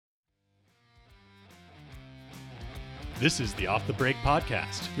This is the Off the Break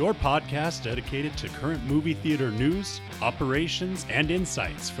Podcast, your podcast dedicated to current movie theater news, operations, and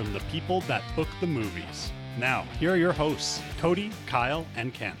insights from the people that book the movies. Now, here are your hosts, Cody, Kyle,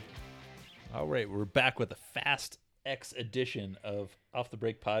 and Ken. All right, we're back with a Fast X edition of Off the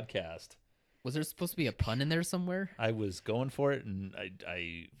Break Podcast. Was there supposed to be a pun in there somewhere? I was going for it, and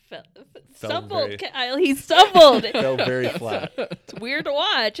I stumbled, Kyle. He stumbled. fell very flat. It's weird to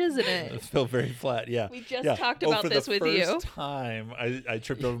watch, isn't It it? fell very flat, yeah. We just talked about this with you. For the first time, I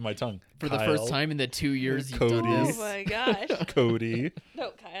tripped over my tongue. For the first time in the 2 years you've Cody. done this? Oh my gosh. Cody.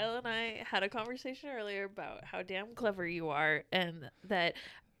 No, Kyle and I had a conversation earlier about how damn clever you are, and that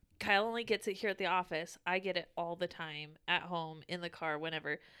Kyle only gets it here at the office. I get it all the time, at home, in the car,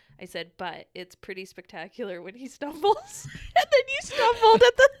 whenever. I said, but it's pretty spectacular when he stumbles. And then you stumbled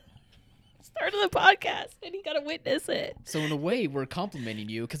at the start of the podcast, and he got to witness it. So in a way, we're complimenting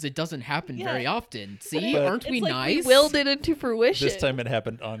you because it doesn't happen Yeah. very often. See, But- aren't we It's like nice? we willed it into fruition. This time it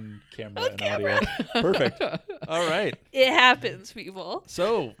happened on camera On and camera. audio. Perfect. All right. It happens, people.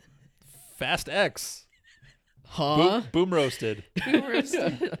 So, Fast X. Huh? Boom roasted.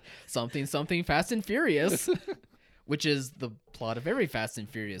 something Fast and Furious, which is the plot of every Fast and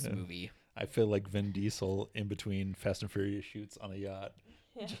Furious movie. I feel like Vin Diesel in between Fast and Furious shoots on a yacht.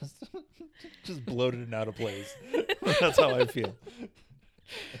 Yeah. Just bloated and out of place. That's how I feel.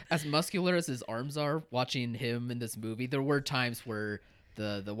 As muscular as his arms are, watching him in this movie, there were times where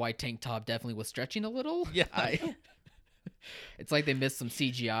the white tank top definitely was stretching a little. Yeah. It's like they missed some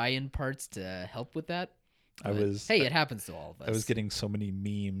CGI in parts to help with that. But, hey, it happens to all of us. I was getting so many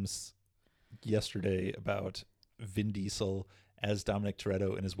memes yesterday about Vin Diesel as Dominic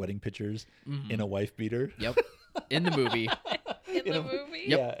Toretto in his wedding pictures in a wife beater. Yep. In the movie. In the movie?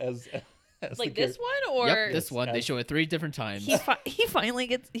 Yep. Yeah, as Like the this one? Or Yep, this one. They show it 3 different times. he finally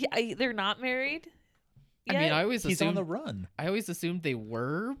gets... they're not married? I mean, yet? I always He's on assumed the run. I always assumed they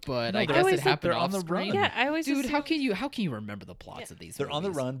were, but No, I they're- guess always it think happened they're on off the screen. run. Yeah, I always Dude, how assumed- can you remember the plots of these They're on the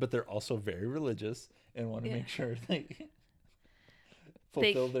movies? run, but they're also very religious and want to Yeah. make sure they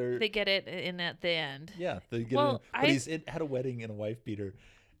fulfill their... They get it in at the end. Yeah, they get Well, it. But he's had a wedding in a wife beater,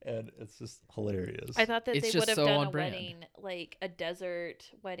 and it's just hilarious. I thought that It's they just would have so done on a brand. wedding, like a desert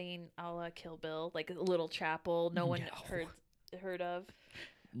wedding a la Kill Bill, like a little chapel no one No. heard of.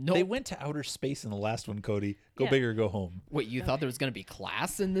 No. They went to outer space in the last one, Cody. Go Yeah. big or go home. Wait, you thought there was going to be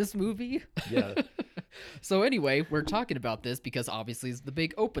class in this movie? Yeah. So anyway, we're talking about this because obviously it's the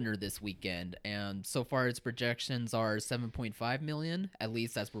big opener this weekend, and so far its projections are 7.5 million, at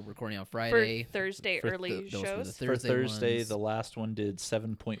least as we're recording on Friday. For Thursday For early those were the shows. For Thursday, ones. the last one did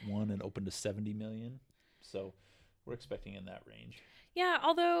 7.1 and opened to 70 million. So we're expecting in that range. Yeah,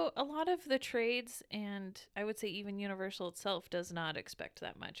 although a lot of the trades, and I would say even Universal itself, does not expect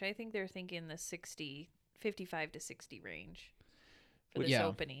that much. I think they're thinking the 55 to 60 range for this Yeah.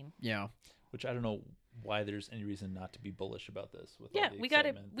 opening. Yeah. Which I don't know why there's any reason not to be bullish about this. With Yeah, all the we gotta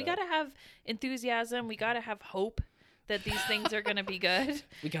excitement that- have enthusiasm. We gotta have hope that these things are gonna be good.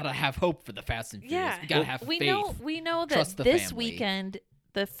 We got to have hope for the Fast and Furious. Yeah, We got to have we faith. know that Trust the this family. weekend,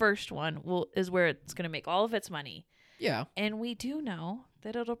 the first one is where it's gonna make all of its money, Yeah. and we do know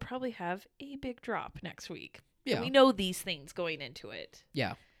that it'll probably have a big drop next week. Yeah. And we know these things going into it.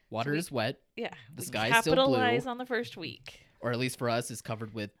 Yeah. Water we- is wet, Yeah, The we sky's still blue. capitalize on the first week. or at least for us, is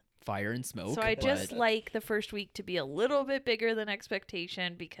covered with fire and smoke. So I just but- like the first week to be a little bit bigger than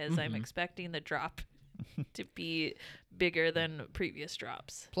expectation because I'm Mhm. expecting the drop to be bigger than previous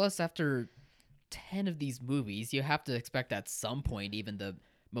drops. Plus, after 10 of these movies, you have to expect at some point, even the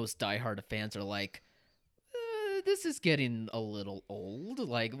most diehard of fans are like, this is getting a little old.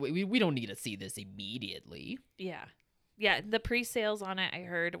 Like, we don't need to see this immediately. Yeah. Yeah, the pre-sales on it I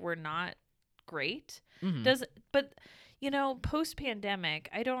heard were not great. Mhm. But post-pandemic,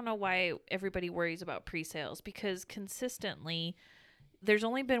 I don't know why everybody worries about pre-sales because consistently there's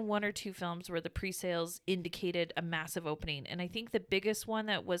only been 1 or 2 films where the pre-sales indicated a massive opening. And I think the biggest one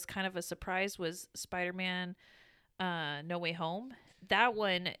that was kind of a surprise was Spider-Man No Way Home. That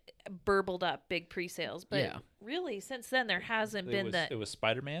one burbled up big pre-sales. But Yeah. really, since then, there hasn't been It was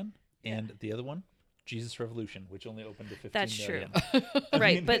Spider-Man and the other one, Jesus Revolution, which only opened to 15 That's true. million.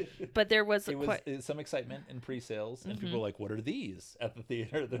 right. But there was, It was some excitement in pre-sales, and people were like, "What are these?" at the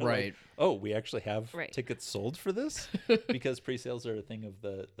theater. They're Right. like, "Oh, we actually have Right. tickets sold for this," because pre-sales are a thing of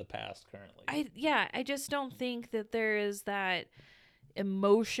the past currently. I just don't think that there is that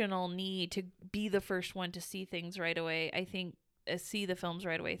emotional need to be the first one to see things right away. I think see the films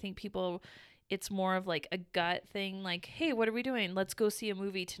right away. I think people, it's more of like a gut thing, like, hey, what are we doing? Let's go see a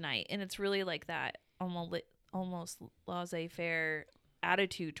movie tonight. And it's really like that almost laissez-faire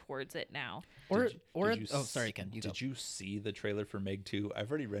attitude towards it now. Sorry, Ken. You go. Did you see the trailer for Meg 2? I've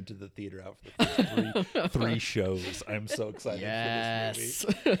already rented the theater out for the first three shows. I'm so excited for this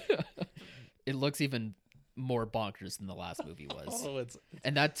movie. It looks even more bonkers than the last movie was. Oh, it's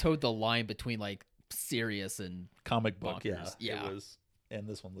and that towed the line between like serious and comic book. bonkers. Yeah, it was. And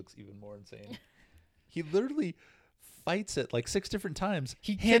this one looks even more insane. He literally fights it like 6 different times,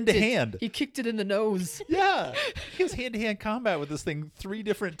 hand to hand. He kicked it in the nose. Yeah, he has hand-to-hand combat with this thing 3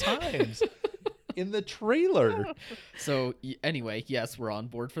 different times in the trailer. So anyway, yes, we're on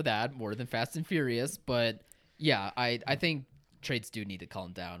board for that more than Fast and Furious, but yeah, I think trades do need to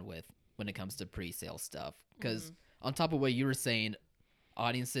calm down when it comes to pre-sale stuff, because on top of what you were saying,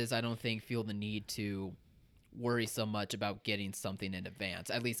 audiences I don't think feel the need to worry so much about getting something in advance,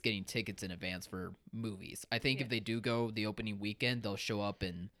 at least getting tickets in advance for movies. I think if they do go the opening weekend, they'll show up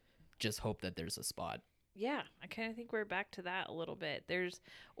and just hope that there's a spot. Yeah, I kind of think we're back to that a little bit.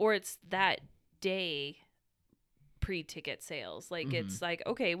 It's that day pre-ticket sales. Like it's like,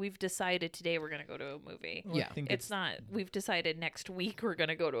 okay, we've decided today we're going to go to a movie. Well, yeah. It's not, we've decided next week we're going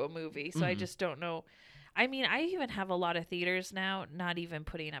to go to a movie. So I just don't know. I mean, I even have a lot of theaters now not even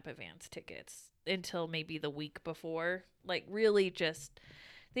putting up advance tickets until maybe the week before. Like really just,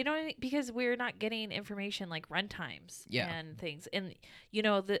 they don't, because we're not getting information like runtimes and things. And you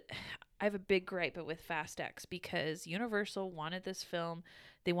know, I have a big gripe with Fast X because Universal wanted this film.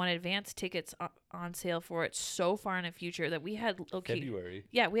 They wanted advance tickets on sale for it so far in the future that we had February.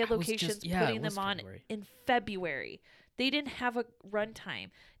 Yeah, we had locations putting them on February. in February. They didn't have a runtime.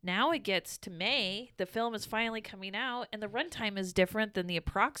 Now it gets to May. The film is finally coming out, and the runtime is different than the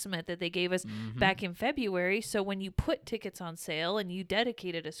approximate that they gave us back in February. So when you put tickets on sale and you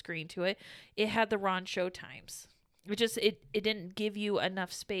dedicated a screen to it, it had the wrong show times. It didn't give you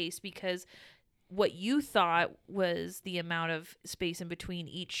enough space because what you thought was the amount of space in between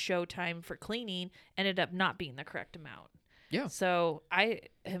each show time for cleaning ended up not being the correct amount. Yeah. So I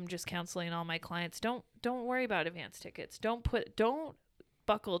am just counseling all my clients, don't worry about advance tickets. Don't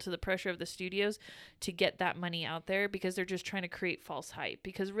buckle to the pressure of the studios to get that money out there because they're just trying to create false hype,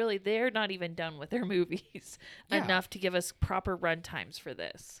 because really they're not even done with their movies enough to give us proper run times for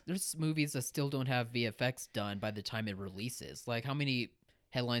this. There's movies that still don't have VFX done by the time it releases. Like how many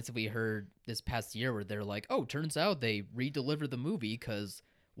headlines have we heard this past year where they're like, oh, turns out they re-delivered the movie because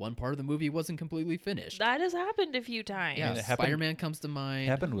one part of the movie wasn't completely finished. That has happened a few times. Yeah, Spider-Man comes to mind. It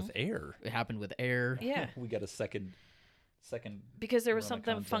happened with Air. It happened with Air. Yeah. We got a second because there was run of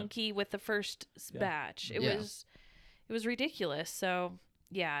something content. funky with the first batch. It was ridiculous. So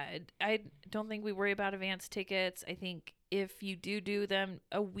yeah, I don't think we worry about advance tickets. I think if you do them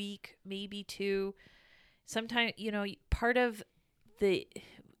a week, maybe 2, sometimes, you know, part of the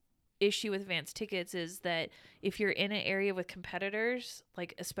issue with advance tickets is that if you're in an area with competitors,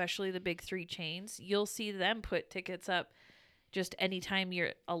 like especially the big 3 chains, you'll see them put tickets up just anytime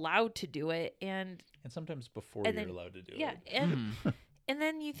you're allowed to do it, and sometimes before you're allowed to do it. Yeah, and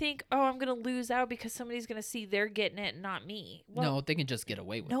then you think, oh, I'm gonna lose out because somebody's gonna see they're getting it, and not me. Well, no, they can just get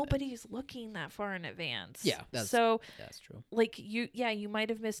away with it. nobody's looking that far in advance. Yeah, that's true. Like you might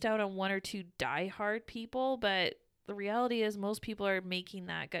have missed out on 1 or 2 diehard people, but the reality is most people are making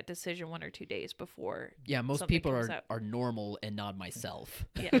that gut decision 1 or 2 days before. Yeah, most people are normal and not myself.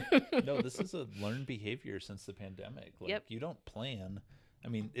 Yeah. No, this is a learned behavior since the pandemic. Like you don't plan. I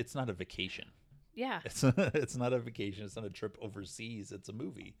mean, it's not a vacation. Yeah. It's not a vacation. It's not a trip overseas. It's a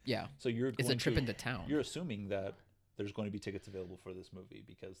movie. Yeah. So it's a trip into town. You're assuming that there's going to be tickets available for this movie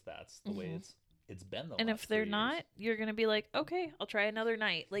because that's the way it's been the and last if they're 3 not, years. you're gonna be like, okay, I'll try another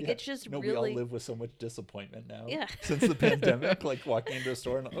night. Like it's just we really all live with so much disappointment now. Yeah. Since the pandemic, like walking into a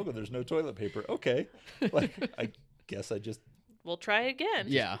store and there's no toilet paper. Okay, like I guess I just we'll try again.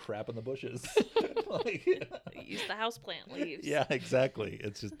 Yeah. crap in the bushes. Use the houseplant leaves. Yeah, exactly.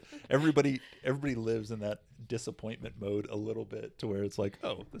 It's just everybody lives in that disappointment mode a little bit to where it's like,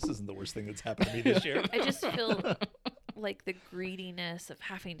 oh, this isn't the worst thing that's happened to me this year. I just feel like the greediness of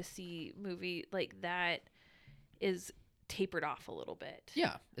having to see movie like that is tapered off a little bit.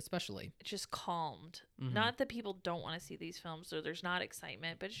 Yeah, especially. It's just calmed. Not that people don't want to see these films or there's not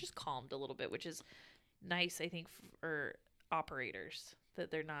excitement, but it's just calmed a little bit, which is nice, I think, for operators, that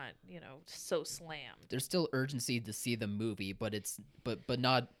they're not, so slammed. There's still urgency to see the movie, but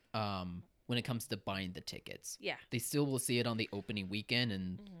not when it comes to buying the tickets. Yeah. They still will see it on the opening weekend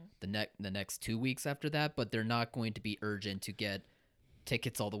and the next 2 weeks after that, but they're not going to be urgent to get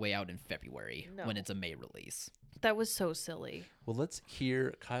tickets all the way out in February when it's a May release. That was so silly. Well, let's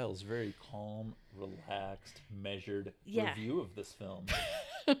hear Kyle's very calm, relaxed, measured review of this film.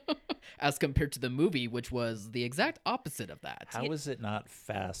 as compared to the movie, which was the exact opposite of that. How is it not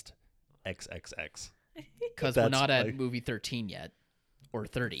Fast XXX? Because we're That's not at like- movie 13 yet. Or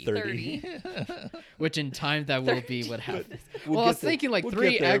 30. 30. Which in time that will be what happens. We'll Well, I was get there. thinking like We'll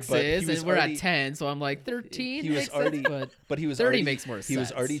 3 get there, but he X's was and we're already- at 10, so I'm like 13 He was makes already, sense, but he was 30 already, makes more He was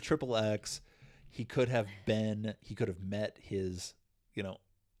sense. already triple X. He could have met his,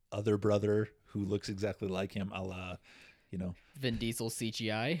 other brother who looks exactly like him, a la, Vin Diesel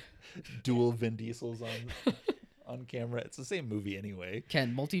CGI. dual Vin Diesels on camera. It's the same movie anyway.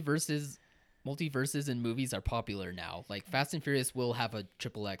 Ken, multiverses in movies are popular now. Like Fast and Furious will have a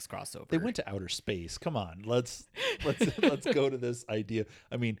triple X crossover. They went to outer space. Come on, let's go to this idea.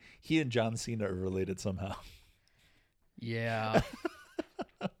 I mean, he and John Cena are related somehow. Yeah.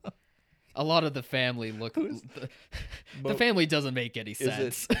 A lot of the family look. The Mo- family doesn't make any Is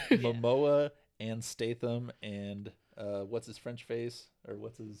sense. it Momoa and Statham and what's his French face or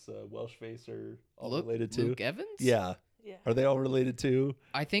what's his Welsh face are all related to? Luke Evans? Yeah. Yeah. Are they all related too?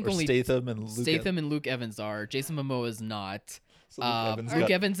 I think Or only Statham and Luke. and Luke Evans are. Jason Momoa is not. So Luke Evans Luke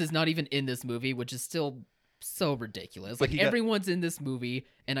got- Evans is not even in this movie, which is still so ridiculous. But Like he got- everyone's in this movie,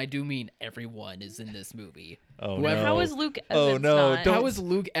 and I do mean everyone is in this movie. Oh Whoever- no! How is Luke Oh, Evans no, not? don't- How is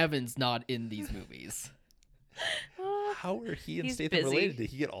Luke Evans not in these movies? How are he and He's Statham busy. related? Did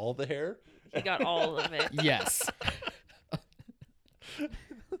he get all the hair? He got all of it. Yes.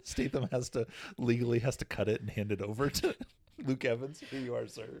 Statham legally has to cut it and hand it over to Luke Evans. Here you are,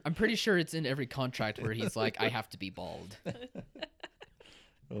 sir. I'm pretty sure it's in every contract where he's like, I have to be bald.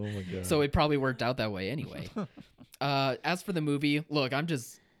 Oh my god. So it probably worked out that way anyway. As for the movie, look, I'm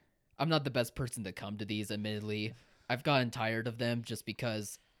not the best person to come to these, admittedly. I've gotten tired of them just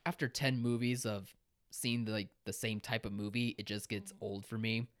because after 10 movies of seeing the same type of movie, it just gets old for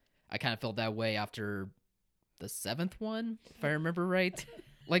me. I kind of felt that way after the 7th one, if I remember right.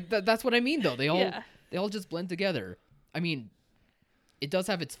 Like that's what I mean though. They all just blend together. I mean, it does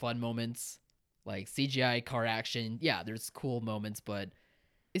have its fun moments, like CGI car action. Yeah, there's cool moments, but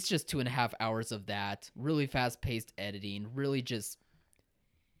it's just 2.5 hours of that. Really fast-paced editing, really just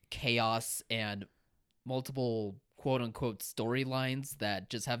chaos and multiple quote-unquote storylines that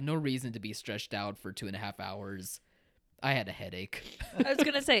just have no reason to be stretched out for 2.5 hours. I had a headache. I was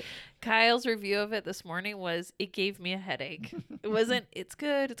gonna say, Kyle's review of it this morning was, it gave me a headache. It wasn't, it's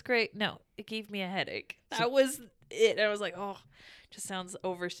good, it's great. No, it gave me a headache. That was it. I was like, oh, just sounds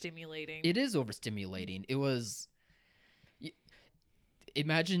overstimulating. It is overstimulating. It was...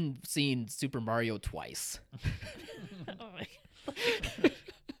 Imagine seeing Super Mario twice. Oh my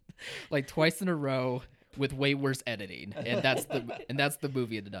Like twice in a row with way worse editing. And that's the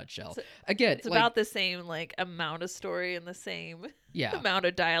movie in a nutshell. Again, It's about the same amount of story and the same yeah. amount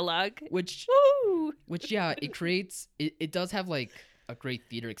of dialogue. Which Woo! yeah, it does have a great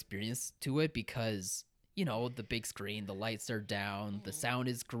theater experience to it because, the big screen, the lights are down, the sound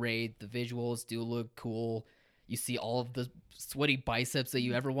is great, the visuals do look cool. You see all of the sweaty biceps that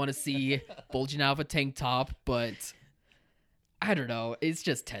you ever want to see bulging out of a tank top, but I don't know. It's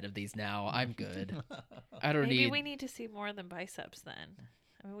just 10 of these now. I'm good. I don't Maybe need we need to see more than biceps then.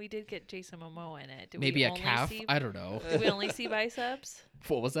 I mean, we did get Jason Momoa in it. Did maybe we a only calf. See, I don't know. did we only see biceps?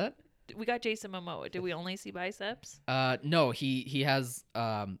 What was that? We got Jason Momoa. Did we only see biceps? No, he has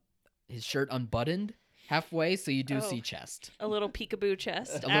his shirt unbuttoned halfway, so you do Oh. see chest. A little peekaboo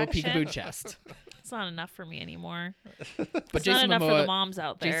chest. A little action. peekaboo chest. It's not enough for me anymore. But It's Jason not enough for the Momoa, moms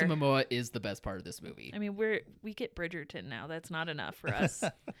out there. Jason Momoa is the best part of this movie. I mean, we get Bridgerton now. That's not enough for us.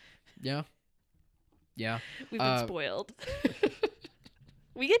 Yeah. Yeah. We've been spoiled.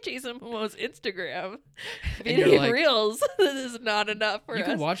 We get Jason Momoa's Instagram And you're video like- reels. This is not enough for You us.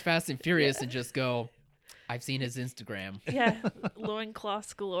 can watch Fast and Furious and just go, I've seen his Instagram. Yeah,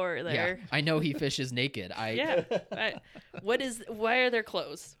 loincloths galore there. Yeah. I know he fishes naked. Yeah. Why are there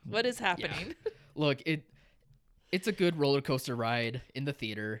clothes? What is happening? Look, it's a good roller coaster ride in the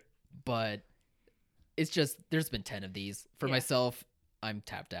theater, but it's just there's been 10 of these. For Yeah. myself, I'm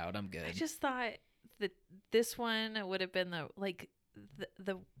tapped out. I'm good. I just thought that this one would have been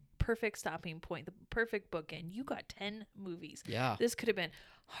the perfect stopping point, the perfect bookend. You got 10 movies. Yeah. This could have been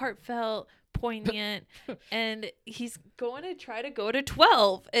heartfelt, poignant, and he's going to try to go to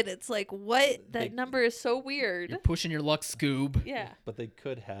 12. And it's like, what? That number is so weird. You're pushing your luck, Scoob. Yeah. But they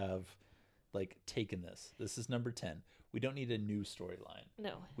could have taken this. This is number 10. We don't need a new storyline.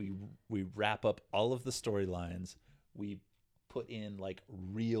 No. We wrap up all of the storylines. We put in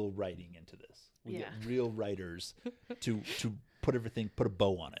real writing into this. We get real writers to put a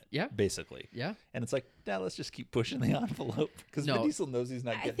bow on it. Yeah. Basically. Yeah. And it's like, let's just keep pushing the envelope because No. Vin Diesel knows he's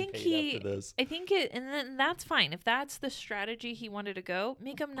not getting paid after this. I think and then that's fine. If that's the strategy he wanted to go,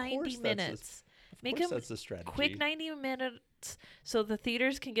 make him 90 minutes. Make him that's the strategy. quick 90 minutes so the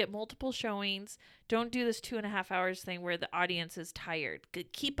theaters can get multiple showings. Don't do this 2.5 hours thing where the audience is tired.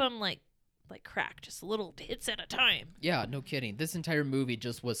 Keep them like crack, just little hits at a time. Yeah, no kidding. This entire movie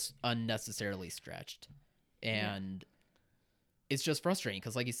just was unnecessarily stretched. And it's just frustrating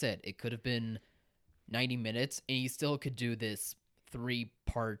because, like you said, it could have been 90 minutes and you still could do this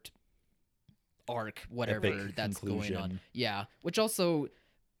 3-part arc, whatever Epic that's conclusion. going on. Yeah, which also,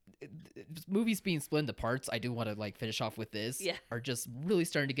 movies being split into parts, I do want to like finish off with this, are just really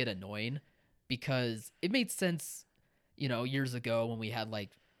starting to get annoying because it made sense, years ago when we had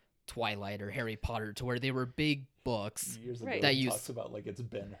like Twilight or Harry Potter to where they were big books Years ago, that he you talks about like it's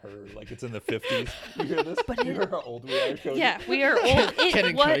Ben-Hur, like it's in the 50s. You hear this? You hear how old we are, Cody? Yeah, we are old. Ken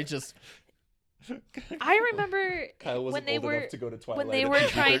and Cody just I remember Kyle wasn't when they old were enough to go to Twilight. when they were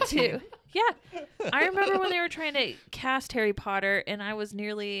trying to. Yeah, I remember when they were trying to cast Harry Potter, and I was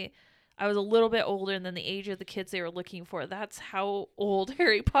a little bit older than the age of the kids they were looking for. That's how old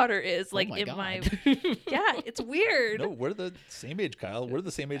Harry Potter is. Like my God. yeah, it's weird. No, we're the same age, Kyle. We're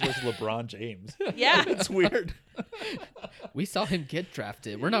the same age as LeBron James. Yeah, It's weird. we saw him get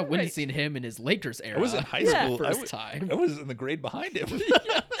drafted. We're not witnessing him in his Lakers era. I was in high school. First time. I was in the grade behind him.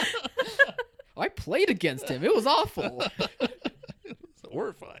 I played against him. It was awful. It's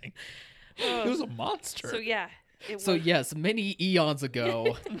horrifying. He was a monster. So yeah. So yes, many eons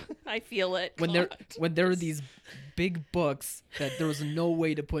ago, I feel it. when there were these big books that there was no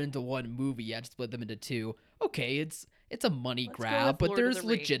way to put into one movie, you had to split them into two. Okay, it's a money Let's go grab, with but Lord of there's the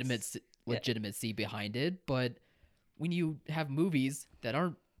Rings. legitimacy behind it. But when you have movies that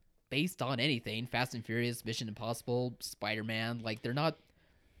aren't based on anything, Fast and Furious, Mission Impossible, Spider-Man, like they're not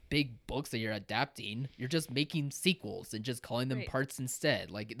big books that you're adapting. You're just making sequels and just calling them parts instead.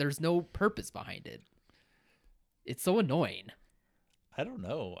 Like there's no purpose behind it. It's so annoying. I don't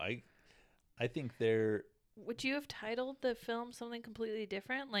know. I think they're. Would you have titled the film something completely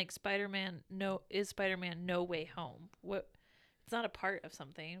different, like Spider-Man No Way Home? What? It's not a part of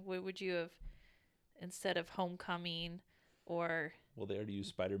something. What would you have instead of Homecoming or? Well, they already used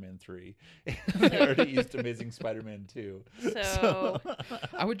Spider-Man 3. They already used Amazing Spider-Man 2. So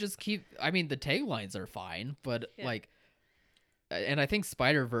I would just keep. I mean, the taglines are fine, but like, and I think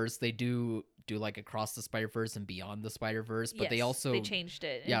Spider-Verse they do like Across the Spider-Verse and Beyond the Spider-Verse, but they changed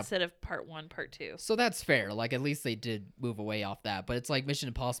it instead of part 1, part 2. So that's fair. Like at least they did move away off that. But it's like Mission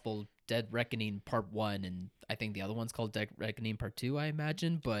Impossible Dead Reckoning Part 1 and I think the other one's called Dead Reckoning Part 2, I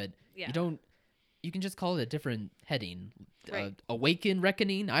imagine, but you can just call it a different heading. Right. Awaken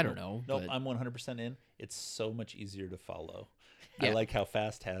Reckoning, I don't know. Nope, but I'm 100% in. It's so much easier to follow. Yeah. I like how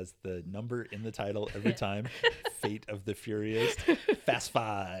Fast has the number in the title every time. Fate of the Furious. Fast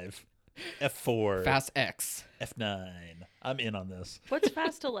 5. F4. Fast X. F9. I'm in on this. What's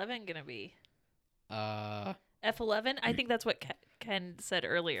Fast 11 gonna be? F11. I think that's what Ken said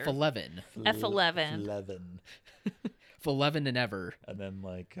earlier. F11. F11. 11. F11 and ever. And then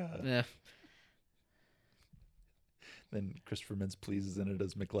like then Christopher Mintz-Plasse is in it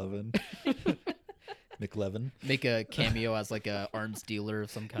as McLevin. McLevin. Make a cameo as like a arms dealer of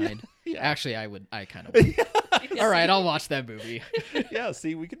some kind. Yeah. Actually, I kind of would. All right, I'll watch that movie. Yeah,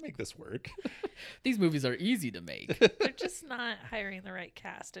 see, we can make this work. These movies are easy to make. They're just not hiring the right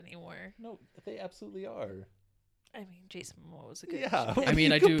cast anymore. No, they absolutely are. I mean, Jason Momoa was a good. Yeah, pick. I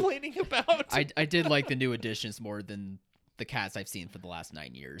mean, what are I you do- complaining about. I did like the new additions more than the cast I've seen for the last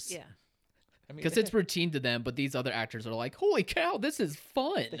 9 years. Yeah. I mean, Because it's routine to them, but these other actors are like, holy cow, this is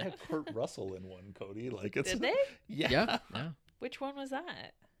fun. they had Kurt Russell in one, Cody. Like it's Did they? Yeah. Yeah. Which one was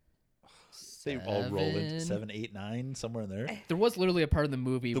that? They all roll into 7. 7, 8, 9, somewhere in there. There was literally a part of the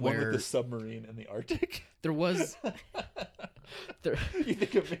movie The one where with the submarine in the Arctic. there was. You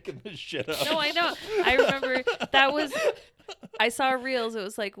think I'm making this shit up? No, I know. I remember that was. I saw reels. It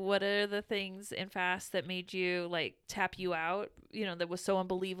was like, what are the things in Fast that made you like tap you out? You know, that was so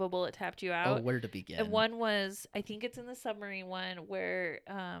unbelievable it tapped you out. Oh, where to begin? And one was, I think it's in the submarine one where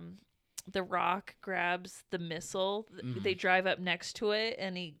the Rock grabs the missile. They drive up next to it,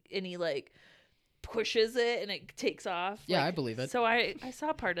 and he like pushes it, and it takes off. Yeah, Like, I believe it. So I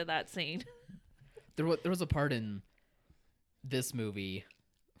saw part of that scene. There was a part in this movie,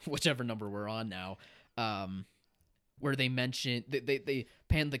 whichever number we're on now, where they mentioned they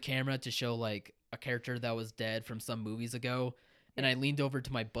panned the camera to show like a character that was dead from some movies ago, and I leaned over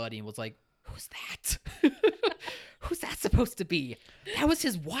to my buddy and was like, "Who's that?" Who's that supposed to be? That was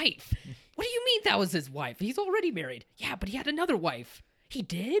his wife. What do you mean that was his wife? He's already married. Yeah, but he had another wife. He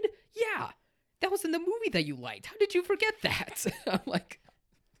did? Yeah. That was in the movie that you liked. How did you forget that? I'm like,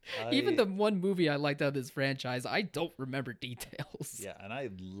 even the one movie I liked out of this franchise, I don't remember details. Yeah, and I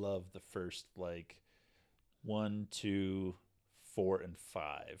love the first, like, 1, 2, 4, and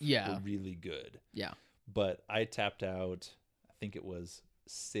 5. Yeah. Were really good. Yeah. But I tapped out, I think it was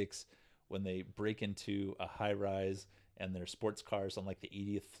 6, when they break into a high-rise and their sports cars on, like, the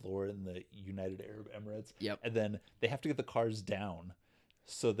 80th floor in the United Arab Emirates. Yep. And then they have to get the cars down.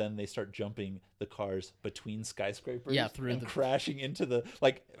 So then they start jumping the cars between skyscrapers, through and the crashing into the,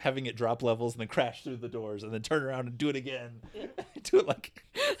 like, having it drop levels and then crash through the doors and then turn around and do it again. Do it like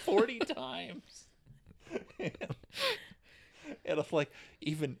 40 times. And I'm like,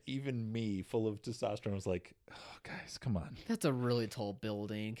 even me, full of testosterone, was like, oh, guys, come on. That's a really tall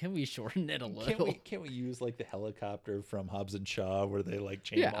building. Can we shorten it a little? Can't we use, like, the helicopter from Hobbs and Shaw where they, like,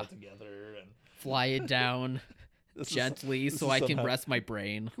 chain them all together and fly it down gently so I can rest my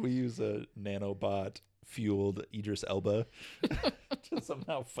brain. We use a nanobot fueled Idris Elba to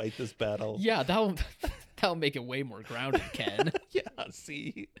somehow fight this battle. Yeah, that'll make it way more grounded, Ken. Yeah,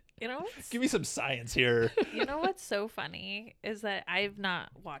 see, You know, give me some science here. you know what's so funny is that I've not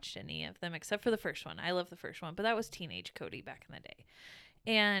watched any of them except for the first one. I love the first one, but that was teenage Cody back in the day.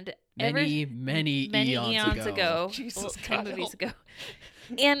 And many eons ago. Jesus, 10 Kyle. movies ago.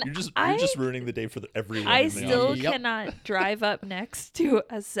 And You're just ruining the day for everyone. I in the still audience. Yep. cannot drive up next to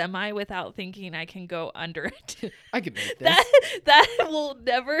a semi without thinking I can go under it. I can make this. That will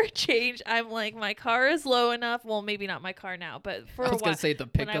never change. I'm like, my car is low enough. Well, maybe not my car now, but for I a was while. going to say the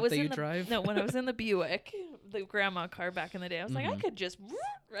when I pickup was that in you the, drive. No, when I was in the Buick, the grandma car back in the day, I was like, I Mhm. could just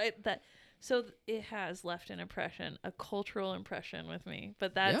right that. So it has left an impression, a cultural impression with me.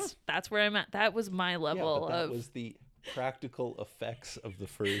 But that's where I'm at. That was my level but that of was the practical effects of the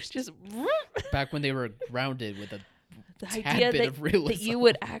first. just Back when they were grounded with a the tad idea bit of realism. that you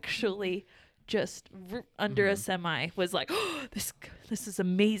would actually just under a semi was like, oh, this is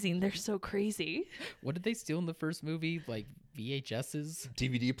amazing. They're so crazy. What did they steal in the first movie? Like VHSs,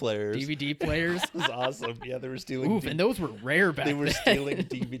 DVD players. DVD players. It was awesome. Yeah, they were stealing. Oof, and those were rare back they were then. stealing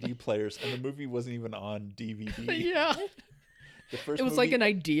DVD players, and the movie wasn't even on DVD. Yeah, The first it was like an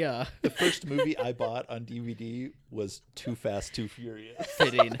idea. The first movie I bought on DVD was Too Fast, Too Furious.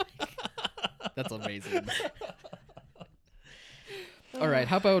 Fitting. That's amazing. All right,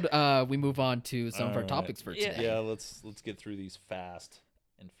 how about we move on to some of our All topics for Yeah. today? Yeah, let's get through these fast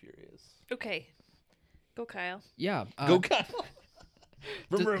and furious. Okay. Go, Kyle. Yeah. Go, Kyle.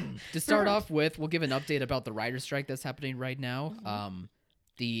 Vroom, to- vroom. To start off with, we'll give an update about the writer's strike that's happening right now.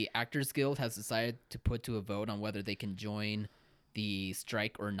 The Actors Guild has decided to put to a vote on whether they can join the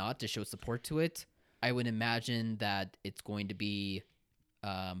strike or not to show support to it. I would imagine that it's going to be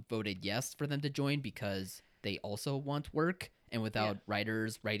voted yes for them to join because they also want work, and without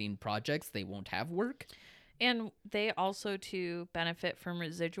writers writing projects, they won't have work. And they also to benefit from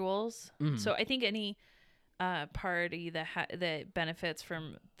residuals. So I think any party that benefits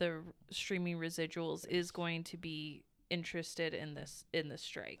from the streaming residuals is going to be interested in this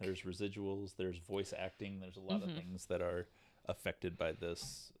strike. There's residuals. There's voice acting. There's a lot of things that are affected by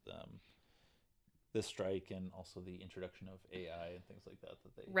this this strike, and also the introduction of AI and things like that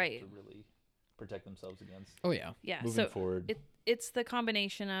they have to really protect themselves against. Oh yeah. Yeah. Moving forward. It's the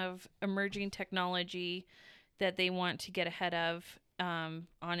combination of emerging technology that they want to get ahead of on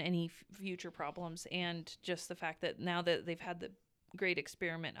any future problems, and just the fact that now that they've had the great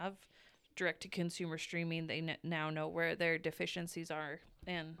experiment of direct-to-consumer streaming, they now know where their deficiencies are,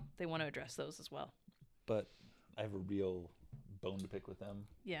 and they want to address those as well. But I have a real bone to pick with them.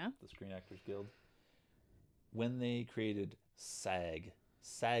 Yeah. The Screen Actors Guild. When they created SAG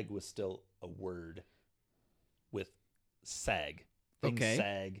was still a word with SAG. Things Okay.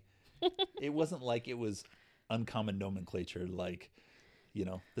 SAG. It wasn't like it was uncommon nomenclature, like, you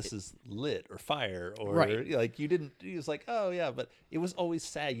know, this is lit or fire or Right. like it was like, oh yeah, but it was always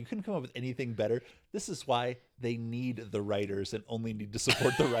SAG. You couldn't come up with anything better. This is why they need the writers and only need to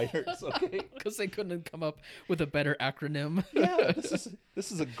support the writers, okay? Because they couldn't come up with a better acronym. Yeah,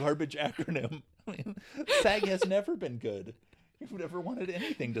 this is a garbage acronym. I mean, SAG has never been good. You've never wanted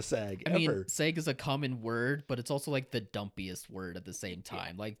anything to SAG, I ever. mean, sag is a common word, but it's also like the dumpiest word at the same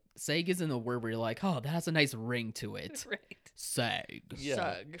time. Like, sag isn't a word where you're like, oh, that has a nice ring to it. Right. Sag.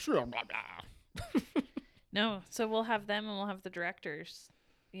 Yeah. No, so we'll have them and we'll have the directors,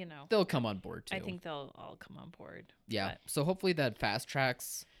 you know. They'll come on board too. I think they'll all come on board. Yeah. But So hopefully that fast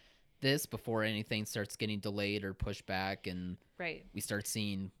tracks this before anything starts getting delayed or pushed back and right. we start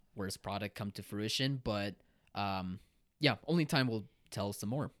seeing where's product come to fruition. But Yeah, only time will tell some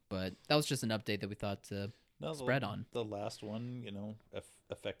more. But that was just an update that we thought to spread on. The last one,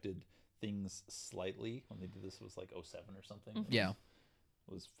 affected things slightly when they did this. Was like 2007 or something. Mm-hmm. Yeah.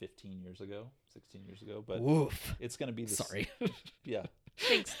 It was 15 years ago, 16 years ago. But Woof. It's going to be this. Sorry. Yeah.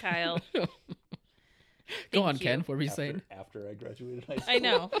 Thanks, Kyle. Go on, Ken. What were you saying? After I graduated high school. I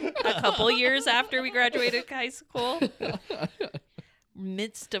know. A couple years after we graduated high school.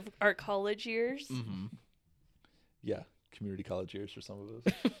 Midst of our college years. Mm-hmm. Yeah. Community college years for some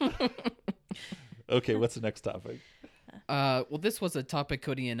of us. Okay, what's the next topic? Well, this was a topic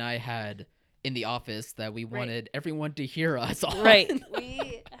Cody and I had in the office that we wanted everyone to hear us on. Right.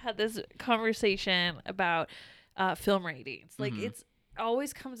 We had this conversation about film ratings. Like, it's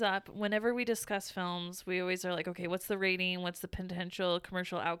always comes up whenever we discuss films. We always are like, okay, what's the rating? What's the potential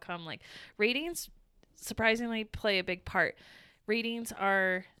commercial outcome? Like, ratings surprisingly play a big part. Ratings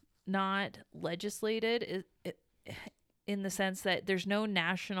are not legislated in the sense that there's no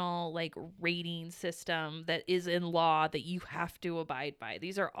national like rating system that is in law that you have to abide by.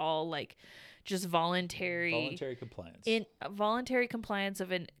 These are all like just voluntary compliance. Voluntary compliance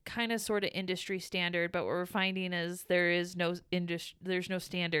of an kind of sort of industry standard, but what we're finding is there's no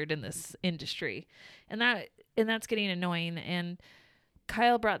standard in this industry. And that's getting annoying. And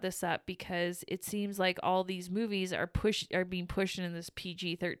Kyle brought this up because it seems like all these movies are being pushed in this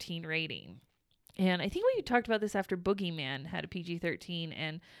PG-13 rating. And I think we talked about this after Boogeyman had a PG-13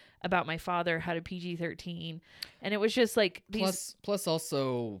 and About My Father had a PG-13. And it was just like these... Plus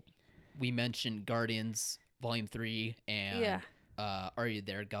also, we mentioned Guardians Volume 3 and Are You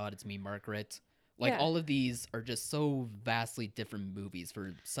There, God? It's Me, Margaret. Like, all of these are just so vastly different movies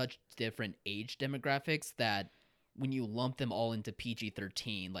for such different age demographics that when you lump them all into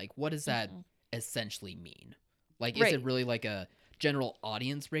PG-13, like, what does that essentially mean? Like, is it really like a general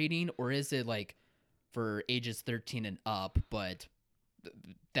audience rating, or is it like for ages 13 and up, but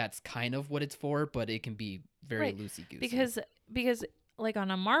that's kind of what it's for, but it can be very loosey-goosey. Because like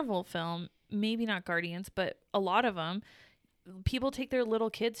on a Marvel film, maybe not Guardians, but a lot of them, people take their little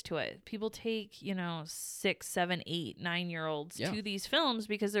kids to it. People take, 6, 7, 8, 9-year-olds to these films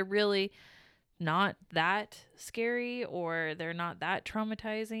because they're really not that scary or they're not that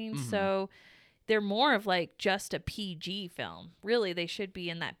traumatizing. Mm-hmm. So they're more of like just a PG film. Really, they should be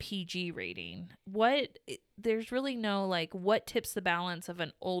in that PG rating. There's really no like what tips the balance of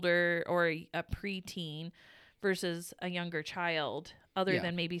an older or a preteen versus a younger child other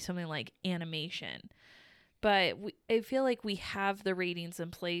than maybe something like animation. But I feel like we have the ratings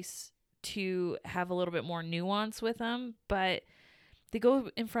in place to have a little bit more nuance with them, but they go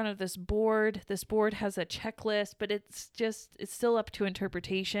in front of this board. This board has a checklist, but it's still up to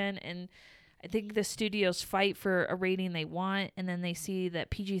interpretation. And I think the studios fight for a rating they want, and then they see that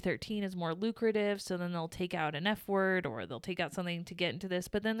PG-13 is more lucrative, so then they'll take out an F word or they'll take out something to get into this,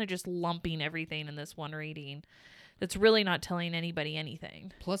 but then they're just lumping everything in this one rating. That's really not telling anybody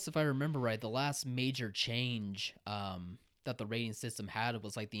anything. Plus, if I remember right, the last major change that the rating system had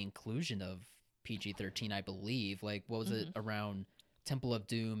was like the inclusion of PG-13, I believe. Like, what was it around Temple of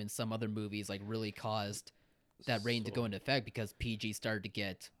Doom and some other movies, like really caused that rating to go into effect because PG started to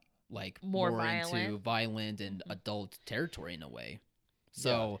get like more into violent and adult territory in a way.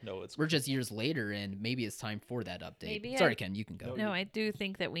 So we're just years later, and maybe it's time for that update. Sorry, Ken, you can go. No, I do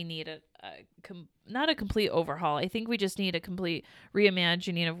think that we need not a complete overhaul. I think we just need a complete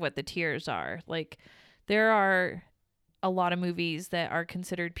reimagining of what the tiers are. Like, there are a lot of movies that are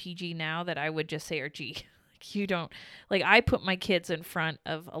considered PG now that I would just say are G. You don't like, I put my kids in front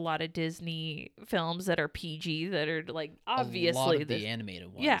of a lot of Disney films that are PG that are like obviously a lot of the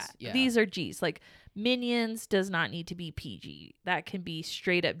animated ones. Yeah, these are G's. Like Minions does not need to be PG. That can be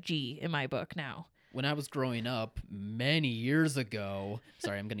straight up G in my book now. When I was growing up many years ago,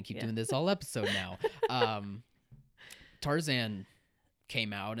 sorry, I'm going to keep doing this all episode now. Tarzan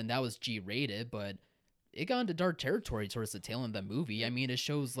came out and that was G rated, but it got into dark territory towards the tail end of the movie. I mean, it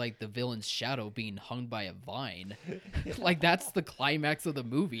shows like the villain's shadow being hung by a vine. Like, that's the climax of the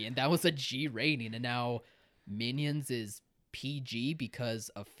movie, and that was a G rating. And now Minions is PG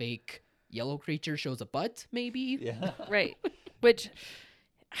because a fake yellow creature shows a butt, maybe. Yeah, right. Which,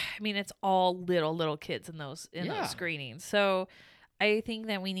 I mean, it's all little kids in those screenings. So I think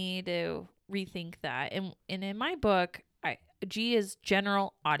that we need to rethink that. And in my book, G is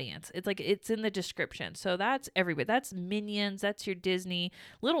general audience. It's like, it's in the description. So that's everybody. That's Minions. That's your Disney.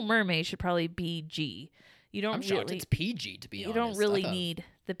 Little Mermaid should probably be G. You don't I'm shocked it's PG, to be honest. You don't really need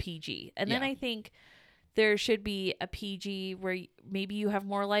the PG. And then I think there should be a PG where maybe you have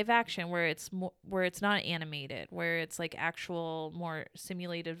more live action, where it's where it's not animated, where it's like actual more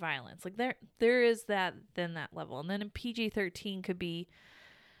simulated violence. Like there is that level. And then a PG-13 could be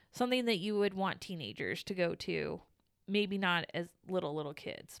something that you would want teenagers to go to, maybe not as little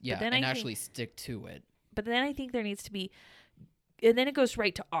kids. Yeah, but then and actually stick to it. But then I think there needs to be, and then it goes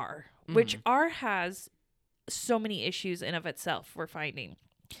right to R, which R has so many issues in of itself. We're finding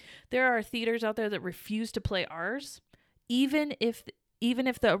there are theaters out there that refuse to play R's, even if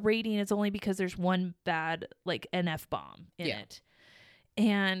the rating is only because there's one bad, like an F-bomb in it,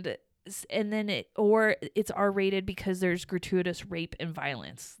 and then it's R rated because there's gratuitous rape and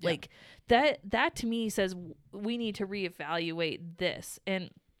violence. Yeah. Like that to me says we need to reevaluate this, and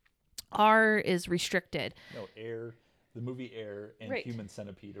R is restricted. No, the movie Air and Human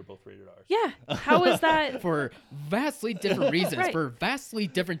Centipede are both rated R. Yeah. How is that? For vastly different reasons, for vastly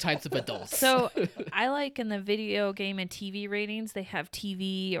different types of adults. So I like in the video game and TV ratings, they have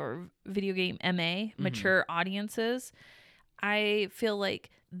TV or video game MA, mature audiences. I feel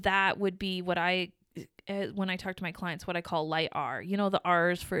like that would be what when I talk to my clients, what I call light R. You know, the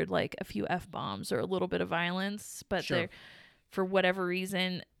R's for like a few F-bombs or a little bit of violence, but they're, for whatever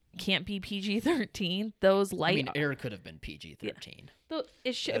reason, can't be PG-13. Those light. I mean, Air could have been PG-13. Yeah.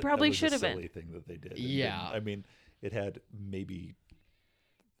 It probably should have been. Silly thing that they did. Yeah. I mean, it had maybe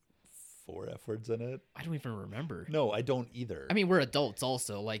 4 F words in it. I don't even remember. No, I don't either. I mean, we're adults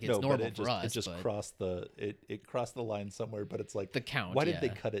also. Like, it's normal for us. It just crossed the line somewhere. But it's like the count. Why did they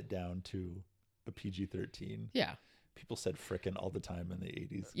cut it down to a PG-13? Yeah. People said frickin' all the time in the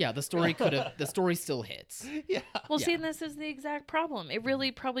 80s. Yeah, the story still hits. Yeah. Well, see, and this is the exact problem. It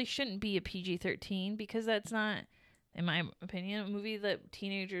really probably shouldn't be a PG-13 because that's not, in my opinion, a movie that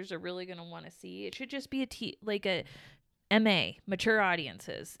teenagers are really going to want to see. It should just be a MA, mature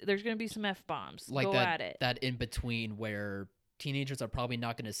audiences. There's going to be some F-bombs. Like Go that, at it. That in between where teenagers are probably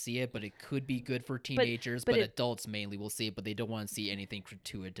not going to see it, but it could be good for teenagers, but adults mainly will see it, but they don't want to see anything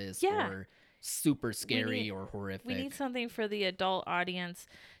gratuitous or super scary or horrific. We need something for the adult audience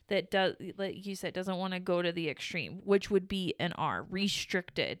that does, like you said, doesn't want to go to the extreme, which would be an R,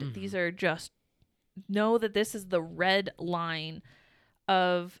 restricted. These are just, know that this is the red line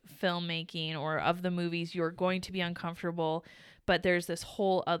of filmmaking or of the movies. You're going to be uncomfortable, but there's this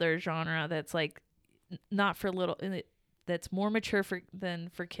whole other genre that's like not for little, that's more mature than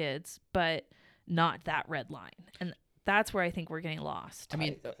for kids, but not that red line. And that's where I think we're getting lost. I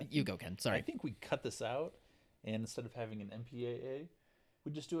mean, you go, Ken. Sorry. I think we cut this out, and instead of having an MPAA,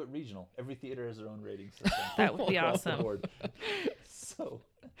 we just do it regional. Every theater has their own rating system. That would be awesome. So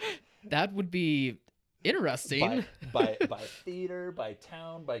that would be interesting. By theater, by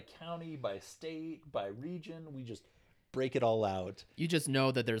town, by county, by state, by region, we just break it all out. You just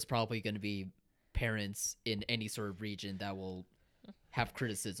know that there's probably going to be parents in any sort of region that will have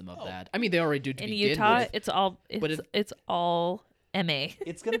criticism of that. I mean, they already do to begin Utah, with. it's all MA.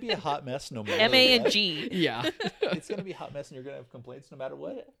 It's going to be a hot mess no matter MA what. and G. Yeah. It's going to be a hot mess and you're going to have complaints no matter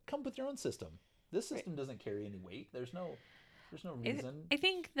what. Come up with your own system. This system doesn't carry any weight. There's no reason. I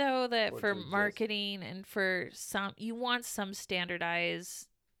think, though, that for marketing and for some, you want some standardized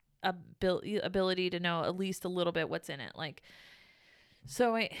ability to know at least a little bit what's in it. Like,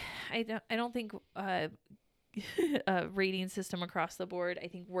 so I don't think a rating system across the board, I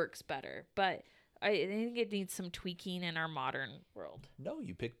think, works better. But I think it needs some tweaking in our modern world. No,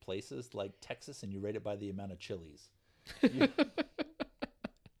 you pick places like Texas and you rate it by the amount of chilies.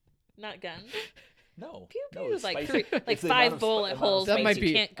 Not guns. No. Pew pew no, is like 5 bullet holes. That might be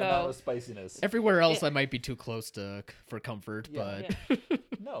you can't go. Amount of spiciness. Everywhere else, that might be too close for comfort. But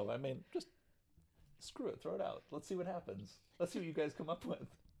no, I mean, just screw it, throw it out. Let's see what happens. Let's see what you guys come up with.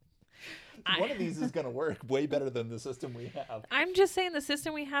 One of these is going to work way better than the system we have. I'm just saying the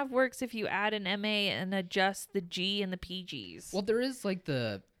system we have works if you add an MA and adjust the G and the PGs. Well, there is like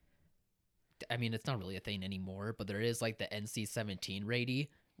I mean, it's not really a thing anymore, but there is like the NC-17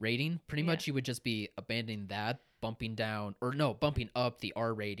 rating. Pretty much you would just be abandoning that, bumping up the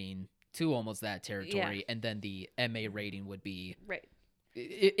R rating to almost that territory, and then the MA rating would be right.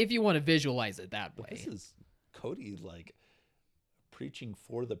 If you want to visualize it that way. This is Cody preaching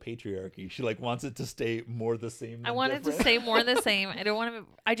for the patriarchy. She wants it to stay more the same. I want it to stay more the same. I don't want to.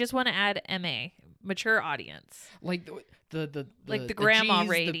 I just want to add MA, mature audience. Like the grandma Gs,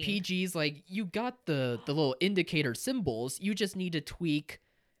 rating, the PGs. Like you got the little indicator symbols. You just need to tweak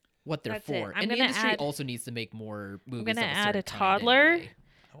what they're for. And the industry also needs to make more movies. I'm gonna add a toddler. Anyway.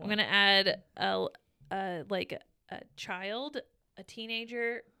 I'm gonna add a child, a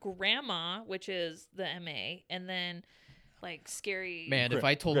teenager, grandma, which is the MA, and then like scary. Man, if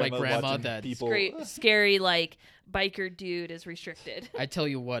I told my grandma that scary like biker dude is restricted. I tell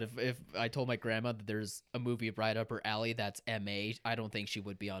you what, if I told my grandma that there's a movie right up her alley that's MA, I don't think she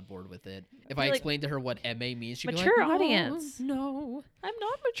would be on board with it. If I explained to her what MA means, she'd be like, mature audience. No, I'm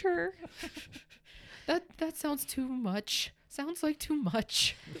not mature. That sounds too much. Sounds like too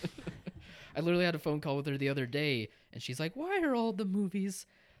much. I literally had a phone call with her the other day, and she's like, why are all the movies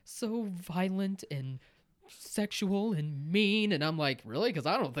so violent and sexual and mean? And I'm like, really? Because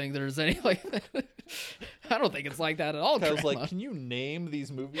I don't think there's any like that. I don't think it's like that at all. I was like, can you name these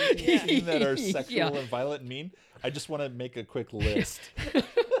movies you've seen that are sexual and violent and mean? I just want to make a quick list.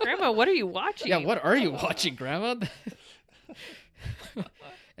 Grandma, what are you watching? Yeah, what are you watching, Grandma?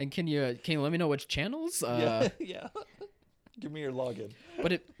 And can you let me know which channels? Yeah. Give me your login.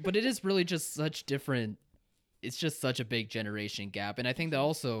 But it is really just such different. It's just such a big generation gap, and I think that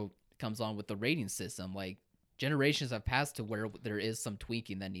also comes on with the rating system. Like generations have passed to where there is some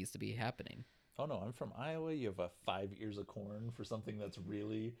tweaking that needs to be happening. Oh no, I'm from Iowa. You have 5 ears of corn for something that's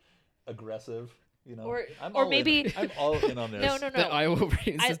really aggressive. You know, I'm all in on this. No. The Iowa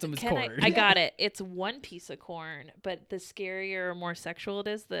rating system is corn. I got it. It's one piece of corn, but the scarier or more sexual it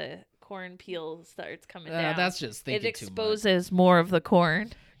is, the corn peel starts coming down. That's just thinking it exposes more of the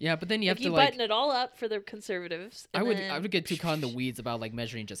corn. Yeah, but then you have to button it all up for the conservatives. I would get too caught in the weeds about like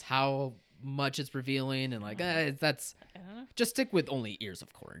measuring just how much it's revealing and like that's just stick with only ears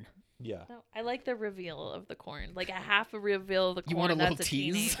of corn. Yeah. No, I like the reveal of the corn. Like a half a reveal of the corn. You want a little that's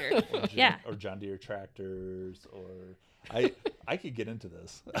tease? A teenager. Or John Deere tractors, or I could get into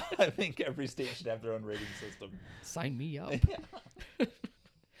this. I think every state should have their own rating system. Sign me up.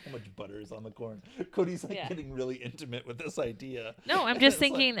 How much butter is on the corn? Cody's getting really intimate with this idea. No, I'm just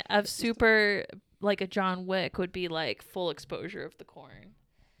thinking of super, like a John Wick would be like full exposure of the corn.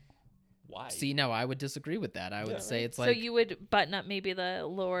 Why? See, now I would disagree with that. I would say it's like... So you would button up maybe the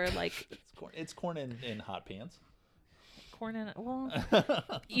lower, like... It's corn in hot pants. Corn in... Well,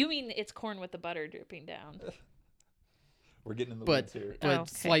 you mean it's corn with the butter dripping down. We're getting in the weeds here. But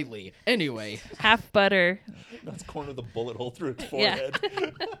slightly. Anyway. Half butter. That's corn with a bullet hole through its forehead.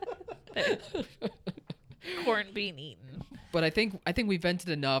 Corn being eaten. But I think we vented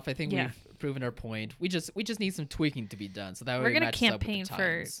enough. I think we've proven our point. We just need some tweaking to be done. So that way we're gonna campaign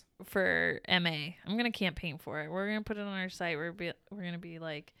for MA. I'm gonna campaign for it. We're gonna put it on our site. We're gonna be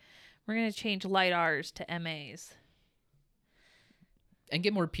like, we're gonna change light R's to MAs. And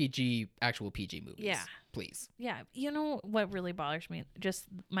get more actual PG movies. Yeah. Please. Yeah. You know what really bothers me? Just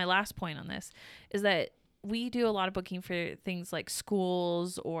my last point on this is that we do a lot of booking for things like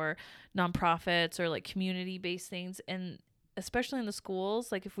schools or nonprofits or like community-based things. And especially in the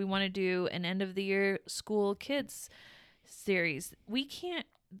schools, like if we want to do an end of the year school kids series, we can't.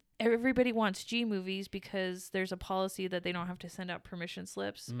 Everybody wants G movies because there's a policy that they don't have to send out permission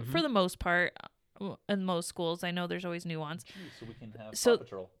slips for the most part. In most schools, I know there's always nuance. So we can have Paw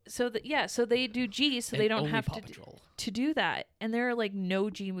Patrol. So they do G, so they don't have to do that. And there are like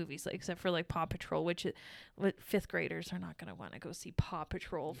no G movies, like, except for like Paw Patrol, which fifth graders are not going to want to go see Paw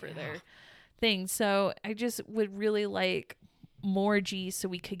Patrol for their thing. So I just would really like more G, so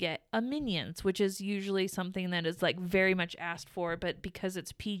we could get a Minions, which is usually something that is like very much asked for, but because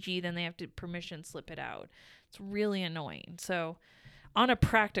it's PG, then they have to permission slip it out. It's really annoying. So on a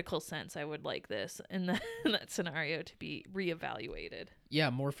practical sense, I would like this in that scenario to be reevaluated. Yeah,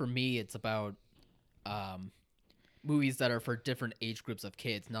 more for me, it's about movies that are for different age groups of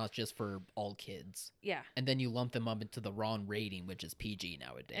kids, not just for all kids. Yeah. And then you lump them up into the wrong rating, which is PG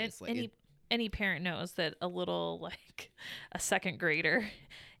nowadays. And any parent knows that a little, like, a second grader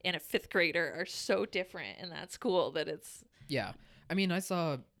and a fifth grader are so different in that school that it's... Yeah. I mean, I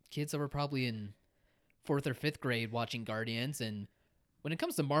saw kids that were probably in 4th or 5th grade watching Guardians, and when it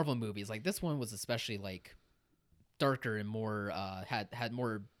comes to Marvel movies, like this one was especially like darker and more had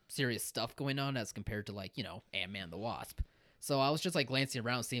more serious stuff going on as compared to like, you know, Ant-Man the Wasp. So I was just like glancing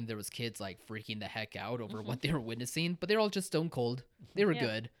around, seeing there was kids like freaking the heck out over what they were witnessing, but they're all just stone cold. They were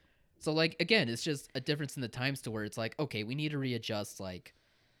good. So like, again, it's just a difference in the times to where it's like, okay, we need to readjust like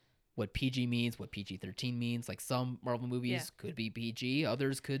what PG means, what PG-13 means. Like some Marvel movies could be PG,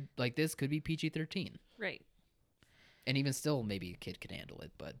 others could, like this could be PG-13. Right. And even still, maybe a kid could handle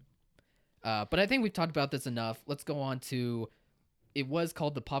it. But I think we've talked about this enough. Let's go on to, it was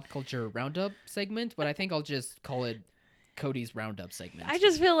called the Pop Culture Roundup segment, but I think I'll just call it Cody's Roundup segment. I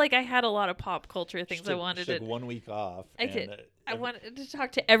just feel like I had a lot of pop culture things I wanted to... Took 1 week off. I did. I wanted to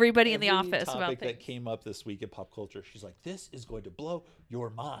talk to everybody in the office about things. That came up this week in pop culture, she's like, this is going to blow your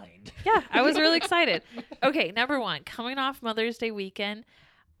mind. Yeah, I was really excited. Okay, number 1, coming off Mother's Day weekend,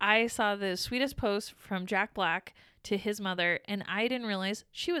 I saw the sweetest post from Jack Black to his mother, and I didn't realize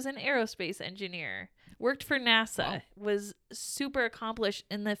she was an aerospace engineer. Worked for NASA. Wow. Was super accomplished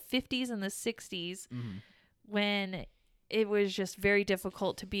in the 50s and the 60s when it was just very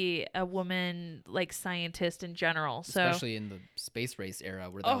difficult to be a woman like scientist in general. So especially in the space race era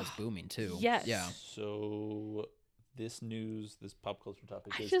where that was booming too. Yes. Yeah. So this pop culture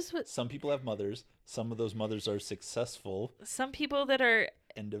topic is some people have mothers. Some of those mothers are successful. Some people that are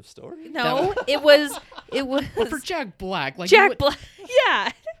end of story. No, it was well, for Jack Black, like Jack Black. Yeah.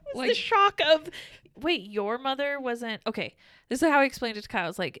 It was like the shock of wait, your mother wasn't okay. This is how I explained it to Kyle. I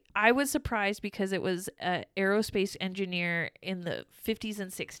was like, I was surprised because it was an aerospace engineer in the 50s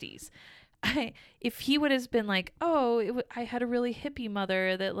and 60s. If he would have been like, oh, I had a really hippie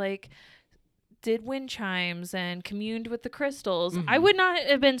mother that like did wind chimes and communed with the crystals, I would not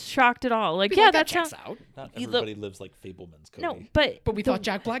have been shocked at all. Like, yeah, that checks out. Not everybody lives like Fableman's Codi. No, but we thought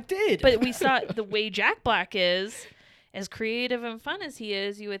Jack Black did. But we saw the way Jack Black is, as creative and fun as he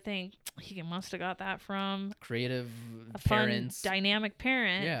is, you would think he must have got that from creative a parents, fun, dynamic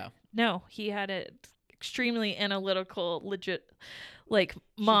parent. Yeah. No, he had an extremely analytical, legit, like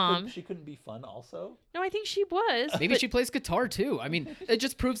mom. She couldn't be fun also? No, I think she was. Maybe she plays guitar too. I mean, it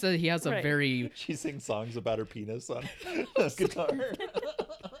just proves that he has a very... She sings songs about her penis on guitar.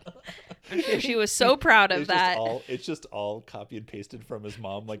 I'm sure she was so proud of that. It's just all copy and pasted from his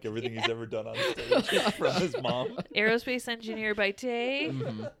mom, like everything he's ever done on stage from his mom. Aerospace engineer by day,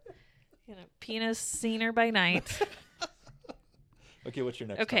 penis scener by night. Okay, what's your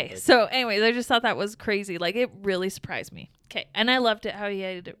next topic? So anyways, I just thought that was crazy. Like, it really surprised me. Okay, and I loved it how he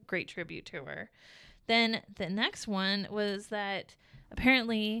had a great tribute to her. Then the next one was that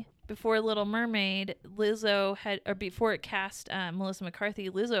apparently before Little Mermaid, before it cast Melissa McCarthy,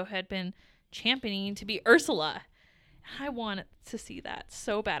 Lizzo had been championing to be Ursula. I wanted to see that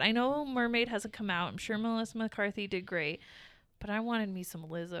so bad. I know Mermaid hasn't come out. I'm sure Melissa McCarthy did great. But I wanted me some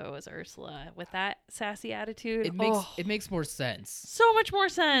Lizzo as Ursula with that sassy attitude. It makes more sense. So much more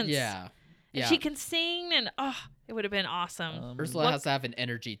sense. Yeah. And she can sing, and it would have been awesome. Ursula has to have an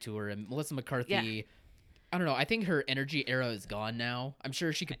energy to her, and Melissa McCarthy, I don't know. I think her energy era is gone now. I'm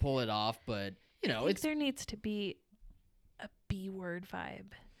sure she could pull it off, but there needs to be a B-word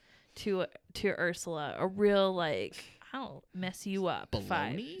vibe to Ursula, a real like I'll mess you up baloney.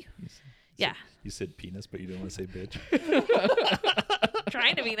 Vibe. Yeah. You said penis, but you don't want to say bitch.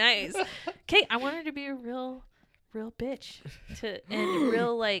 Trying to be nice. Okay, I want her to be a real bitch and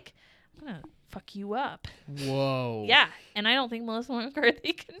real like I'm gonna fuck you up. Whoa. Yeah, and I don't think Melissa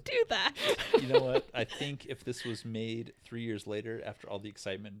McCarthy can do that. You know what? I think if this was made 3 years later, after all the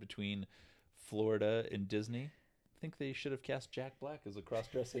excitement between Florida and Disney, I think they should have cast Jack Black as a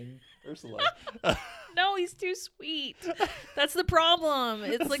cross-dressing Ursula. No, he's too sweet. That's the problem.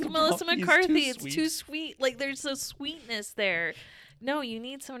 It's like Melissa McCarthy. It's too sweet. Like, there's a sweetness there. No, you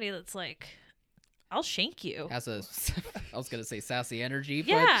need somebody that's like, I'll shank you. I was going to say sassy energy,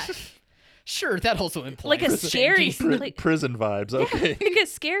 yeah. But sure, that also implies like a scary prison vibes. Okay, like a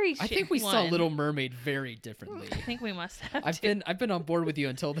scary. I think we saw Little Mermaid very differently. I think we must have. I've been on board with you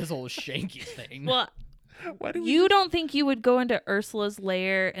until this whole shanky thing. Well, you don't think you would go into Ursula's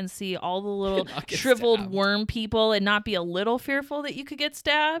lair and see all the little shriveled worm people and not be a little fearful that you could get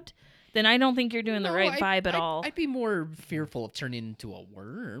stabbed? Then I don't think you're doing the right vibe at all. I'd be more fearful of turning into a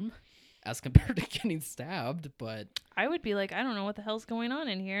worm as compared to getting stabbed, but I would be like, I don't know what the hell's going on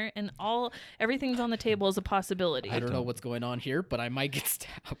in here, and everything's on the table as a possibility. I don't know what's going on here, but I might get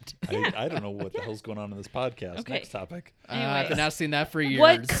stabbed. I don't know what the hell's going on in this podcast. Okay. Next topic. I've been asking that for years.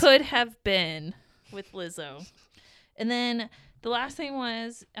 What could have been with Lizzo? And then the last thing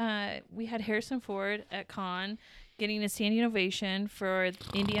was we had Harrison Ford at Cannes getting a standing ovation for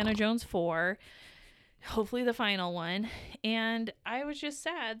Indiana Jones 4. Hopefully the final one. And I was just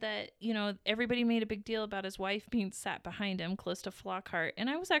sad that, everybody made a big deal about his wife being sat behind him, Calista Flockhart. And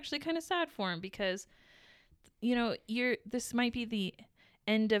I was actually kind of sad for him because, this might be the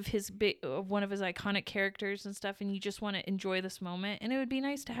end of one of his iconic characters and stuff, and you just want to enjoy this moment. And it would be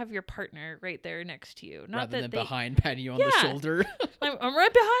nice to have your partner right there next to you. Not rather than behind, patting you on the shoulder. I'm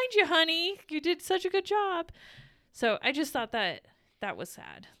right behind you, honey. You did such a good job. So I just thought that was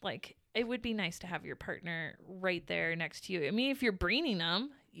sad. Like, it would be nice to have your partner right there next to you. I mean, if you're breeding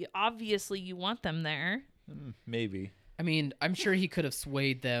them, obviously you want them there. Maybe. I mean, I'm sure he could have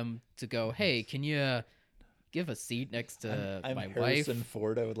swayed them to go, hey, can you give a seat next to I'm my wife? Harrison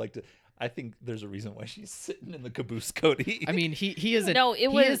Ford. I would like to. I think there's a reason why she's sitting in the caboose, Cody. I mean, he is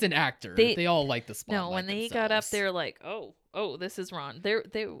an actor. They all like the spotlight. No, when they got up, they were like, oh, this is wrong.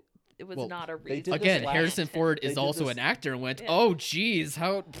 it was not a reason. Again, Harrison Ford is also an actor and went, oh, geez,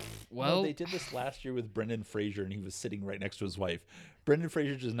 how... Well... No, they did this last year with Brendan Fraser, and he was sitting right next to his wife. Brendan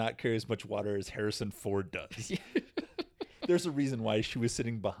Fraser does not carry as much water as Harrison Ford does. There's a reason why she was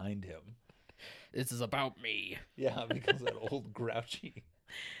sitting behind him. This is about me. Yeah, because that old grouchy...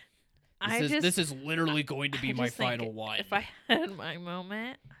 This is literally going to be my final one. If I had my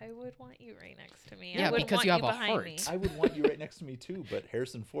moment, I would want you right next to me. Yeah, because you have a heart. Me. I would want you right next to me too, but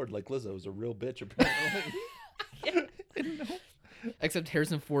Harrison Ford, like Lizzo, is a real bitch apparently. Except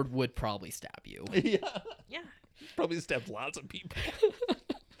Harrison Ford would probably stab you. Yeah. Yeah. Probably stabbed lots of people.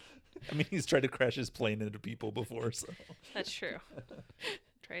 I mean, he's tried to crash his plane into people before, so. That's true.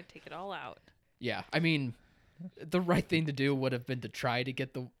 Try to take it all out. Yeah, I mean, the right thing to do would have been to try to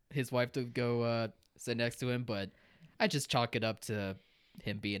get his wife to go sit next to him, but I just chalk it up to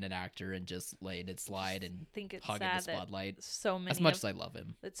him being an actor and just letting it slide and hogging the spotlight. So many, as much as I love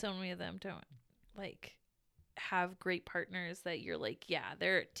him, that so many of them don't like have great partners that you're like, yeah,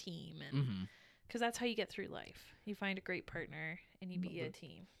 they're a team, and because that's how you get through life. You find a great partner and you be a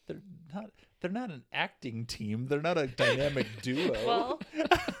team. They're not an acting team. They're not a dynamic duo. Well,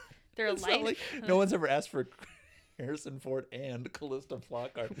 they're like no one's ever asked for Harrison Ford and Callista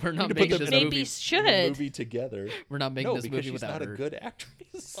Flockhart. We're not making this movie together. We're not making this movie without her. She's not a good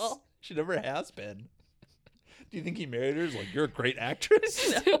actress. Well, she never has been. Do you think he married her? He's like, you're a great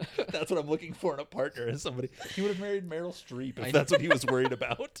actress. No. That's what I'm looking for in a partner. Is somebody. He would have married Meryl Streep if that's what he was worried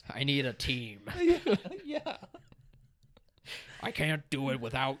about. I need a team. Yeah. I can't do it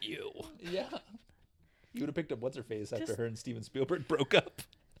without you. Yeah. You would have picked up what's her face after her and Steven Spielberg broke up.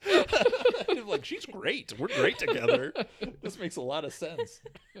 Like, she's great. We're great together. This makes a lot of sense.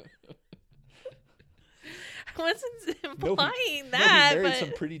 I wasn't implying that. He married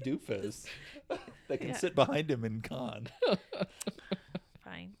some pretty doofus that can sit behind him in con.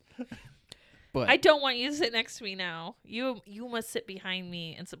 Fine. But I don't want you to sit next to me now. You must sit behind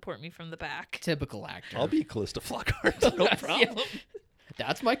me and support me from the back. Typical actor. I'll be Callista Flockhart. No problem. Yeah.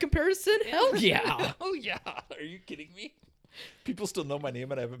 That's my comparison? Hell yeah. Oh, yeah. Are you kidding me? People still know my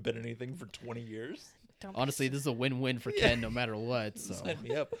name and I haven't been anything for 20 years. Honestly, this is a win-win for Ken no matter what. So. Sign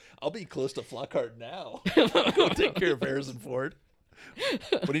me up. I'll be Callista Flockhart now. Go take care of Harrison Ford.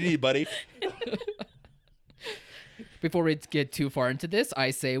 What do you need, buddy? Before we get too far into this,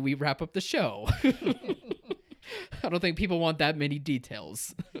 I say we wrap up the show. I don't think people want that many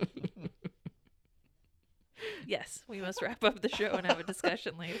details. Yes, we must wrap up the show and have a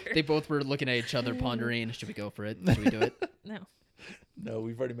discussion later. They both were looking at each other, pondering, should we go for it? Should we do it? No,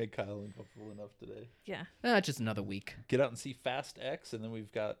 we've already made Kyle uncomfortable enough today. Yeah. Just another week. Get out and see Fast X, and then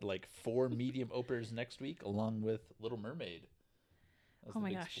we've got like 4 medium openers next week, along with Little Mermaid. Oh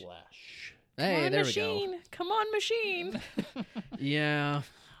my gosh. Splash. Hey, there machine. We go. Come on, machine. Yeah.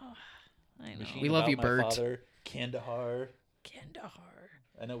 I know. Machine we love you, my Bert. Father, Kandahar. Kandahar.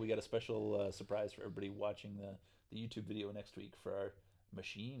 I know we got a special surprise for everybody watching the YouTube video next week for our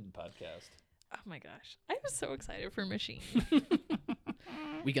Machine podcast. Oh my gosh. I'm so excited for Machine.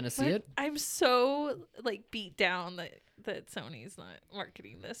 We gonna see it? I'm so beat down that Sony's not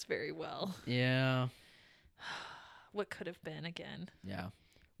marketing this very well. Yeah. What could have been again? Yeah.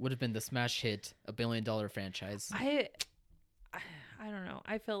 Would have been the smash hit, $1 billion franchise. I don't know.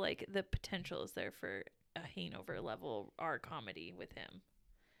 I feel like the potential is there for a Hanover level R comedy with him.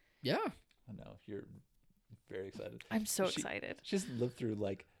 Yeah. I know. You're very excited. I'm so excited. She just lived through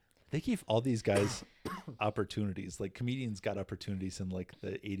they gave all these guys opportunities. Like comedians got opportunities in the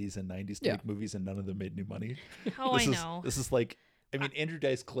 80s and 90s to make movies, and none of them made new money. Oh, I know. This is Andrew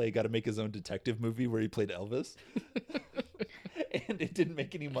Dice Clay got to make his own detective movie where he played Elvis. And it didn't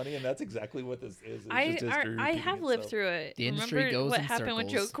make any money, and that's exactly what this is. I have lived through it. The industry goes in circles. What happened with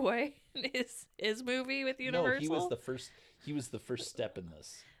Joe Coy? His movie with Universal? No, he was the first step in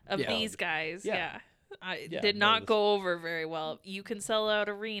this. Of these guys, yeah. Did not go over very well. You can sell out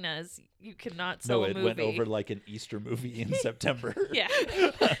arenas. You cannot sell a movie. No, it went over like an Easter movie in September. Yeah.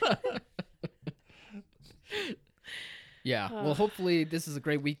 Yeah. Well, hopefully this is a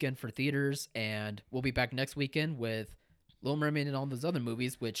great weekend for theaters, and we'll be back next weekend with Little Mermaid and all those other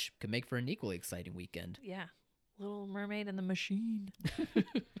movies, which could make for an equally exciting weekend. Yeah. Little Mermaid and the Machine.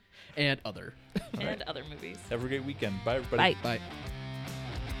 And other. And other movies. Have a great weekend. Bye, everybody. Bye.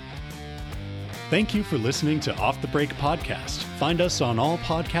 Thank you for listening to Off the Break Podcast. Find us on all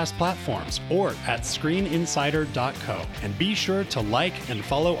podcast platforms or at screeninsider.co. And be sure to like and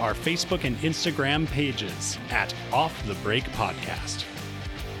follow our Facebook and Instagram pages at Off the Break Podcast.